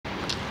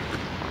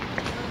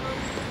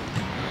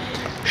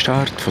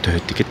Start von der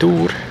heutigen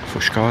Tour,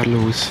 von S-charl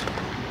aus,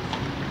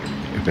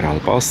 über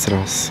Alp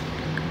Astras,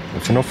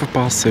 auf den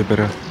Ofenpass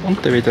über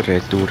und dann wieder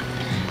retour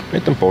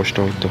mit dem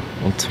Postauto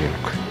und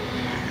zurück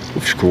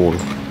auf Schule.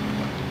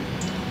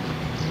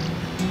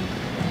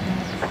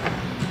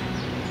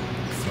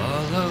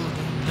 Follow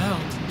the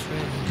mountain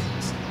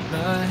trails,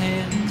 my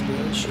hands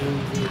brush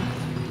over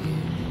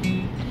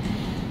you.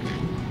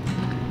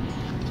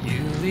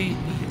 You lead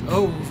me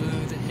over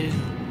the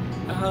hill,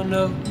 I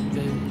know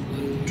that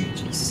we're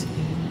just here.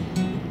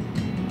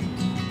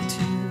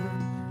 To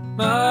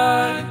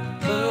my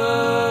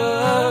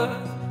love,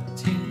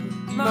 to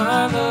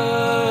my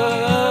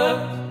love,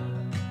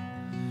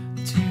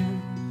 to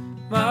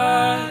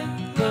my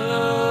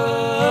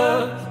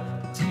love,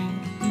 to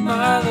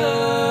my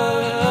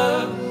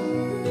love.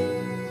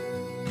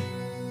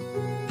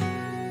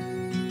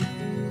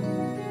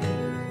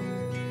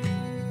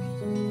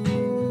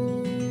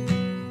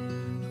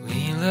 We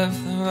left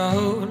the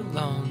road a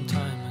long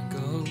time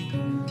ago.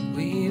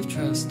 We've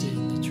trusted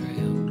the trail.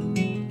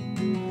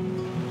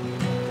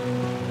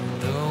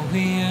 Though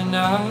we are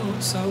now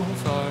so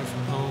far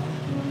from home,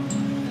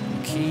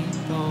 we'll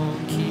keep on,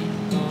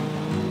 keep on.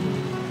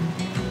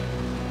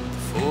 The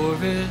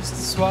forest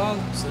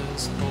swallows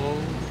us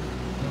whole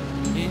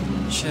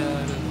in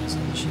shadows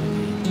and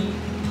shade.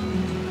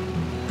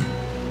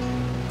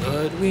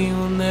 But we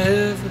will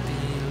never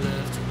be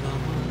left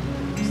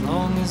alone as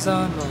long as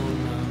I'm on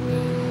my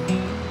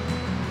way.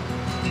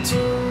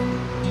 To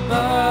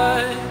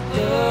my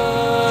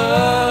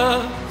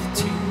love,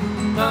 to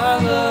my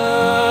love.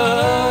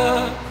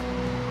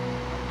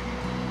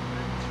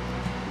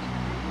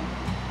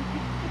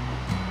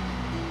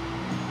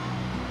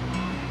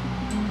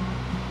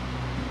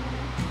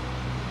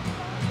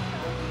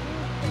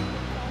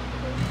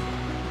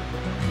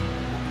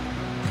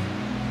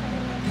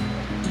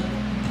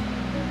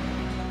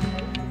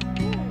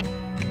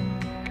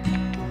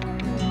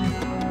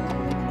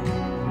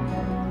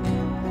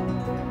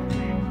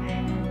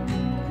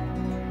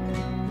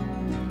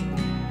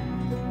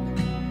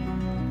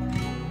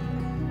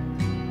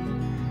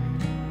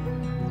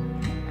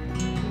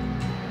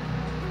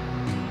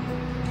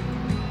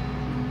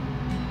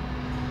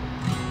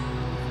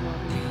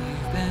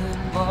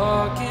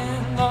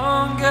 Walking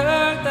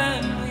longer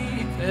than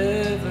we've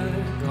ever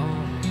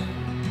gone,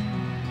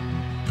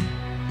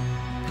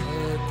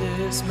 but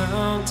this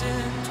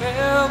mountain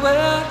trail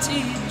will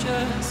teach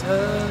us a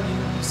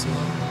new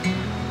song.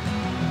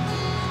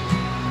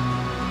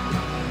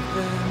 We've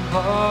been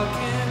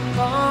walking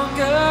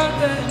longer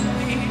than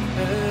we've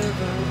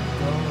ever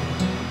gone,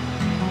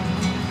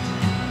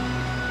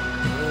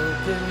 but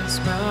this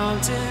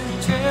mountain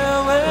trail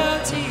will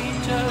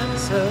teach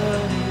us a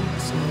new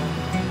song.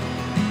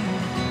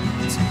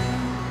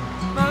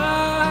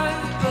 My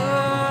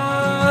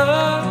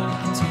love,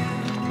 to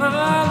my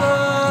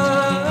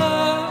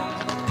love,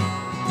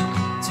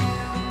 to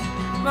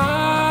my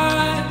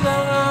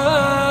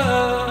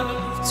love,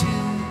 to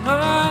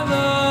my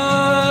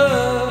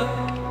love.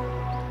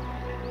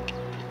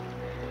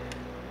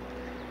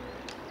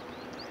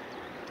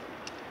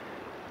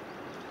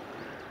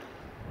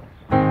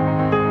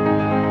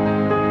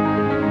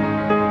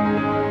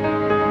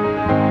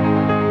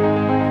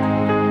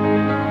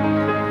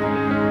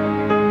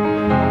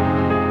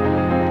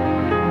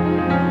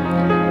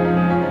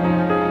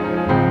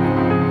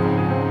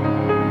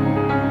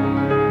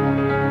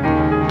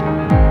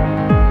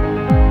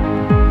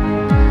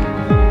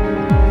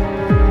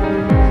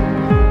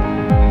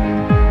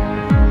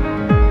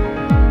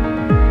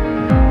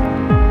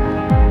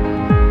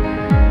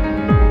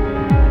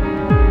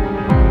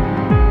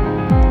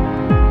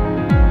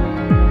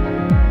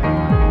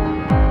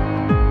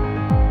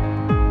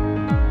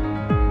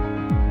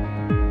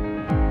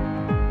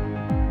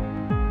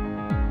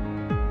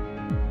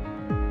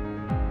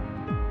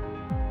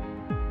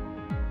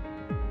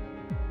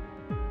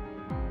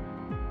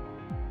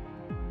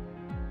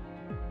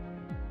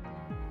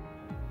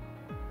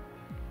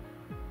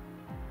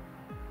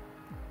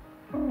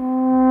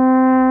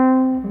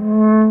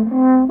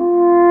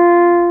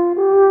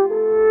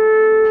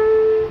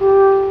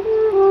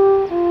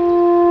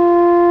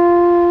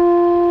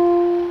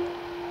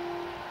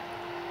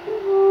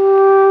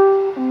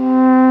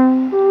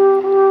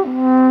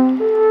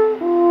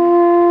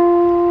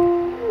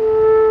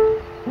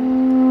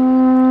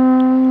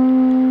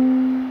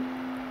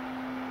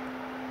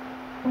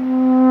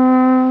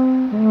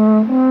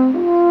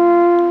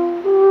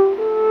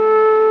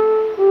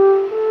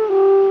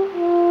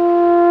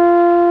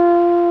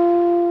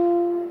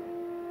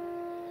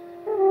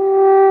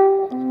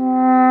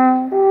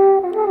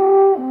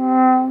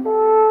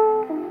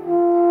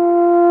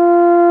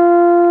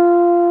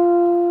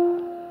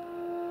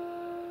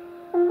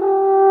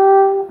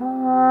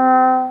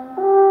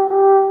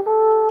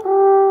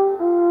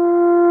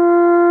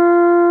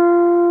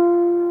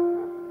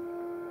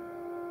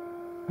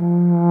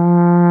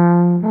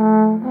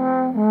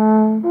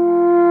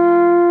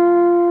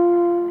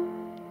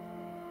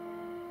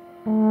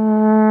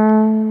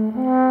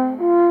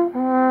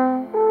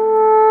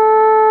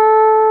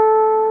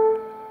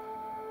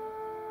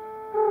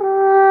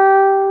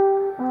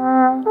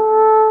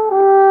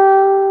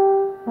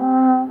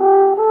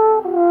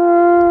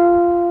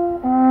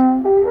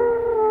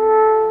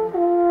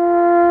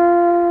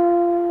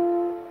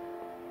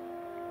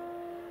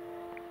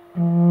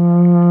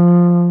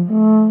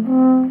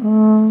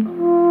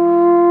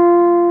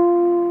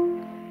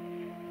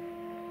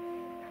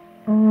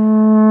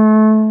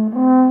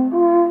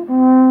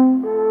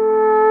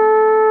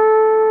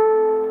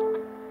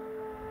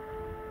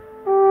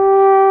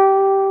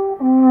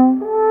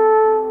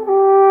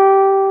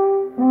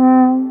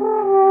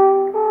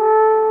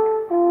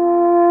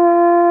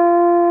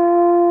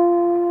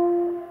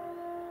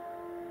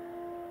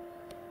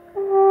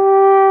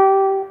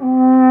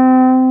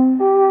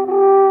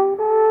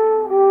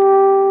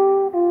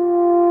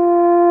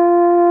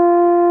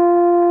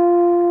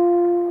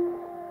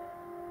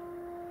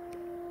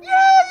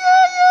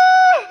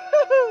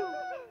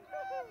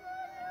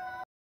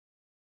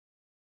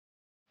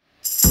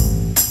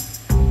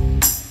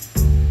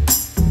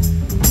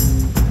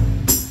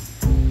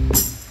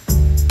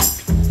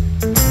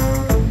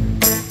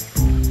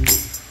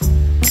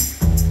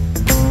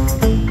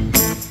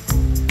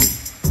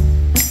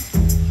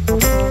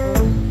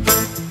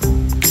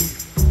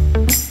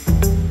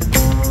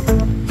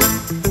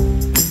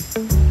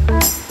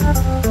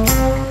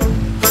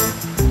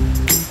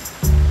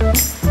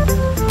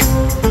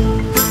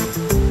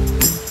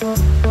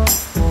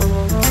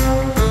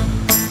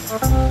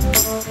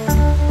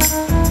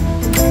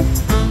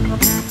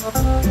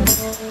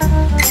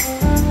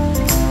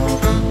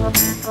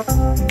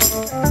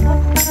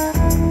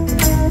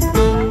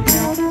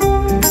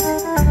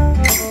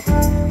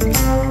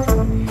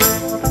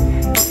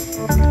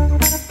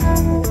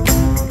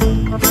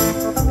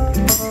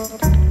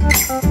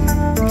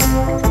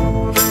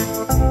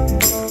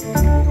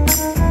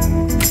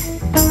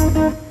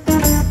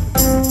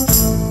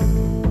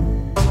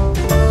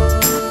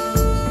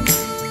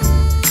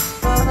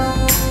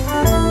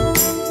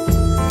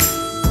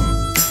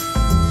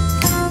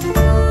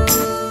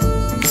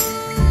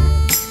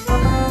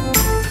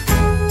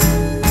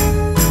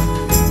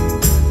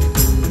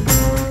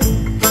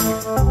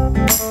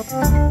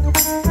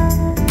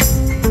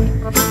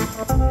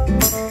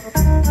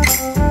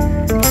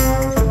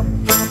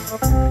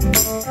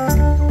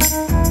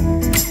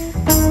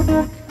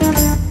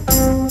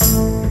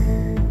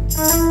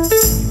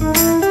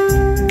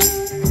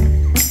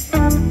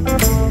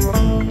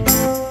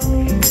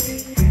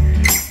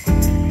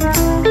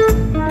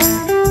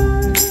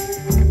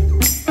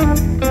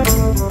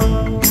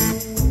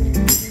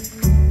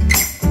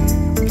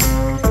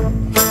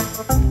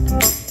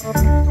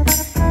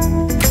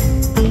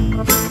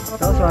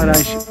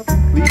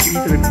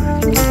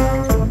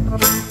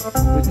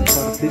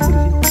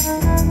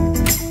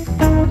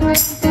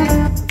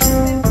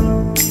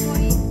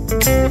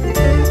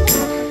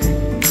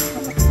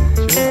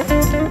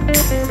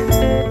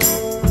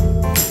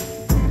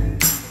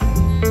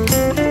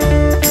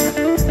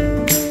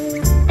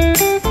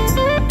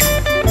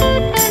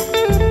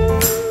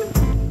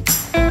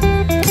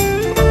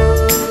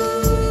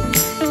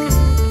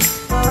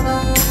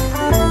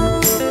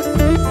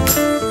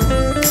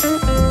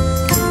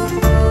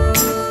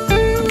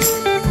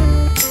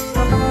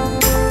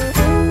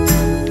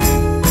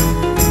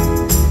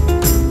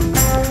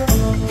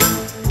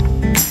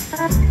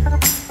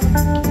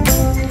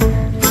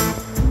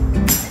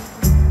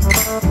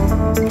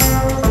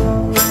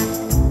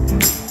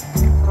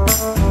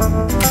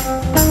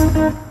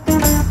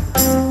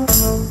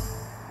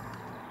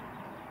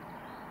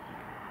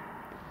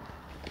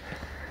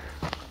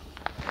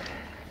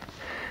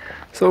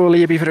 So,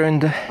 liebe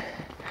Freunde,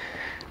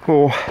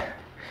 die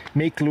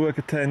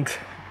mitgeschaut haben,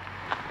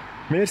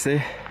 wir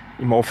sind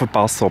im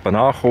Ofenpass oben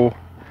angekommen.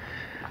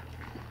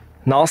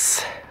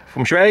 Nass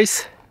vom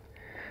Schweiß,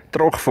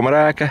 trocken vom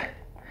Regen,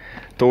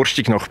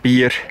 durstig nach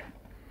Bier,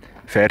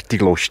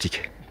 fertig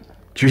lustig.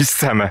 Tschüss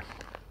zusammen.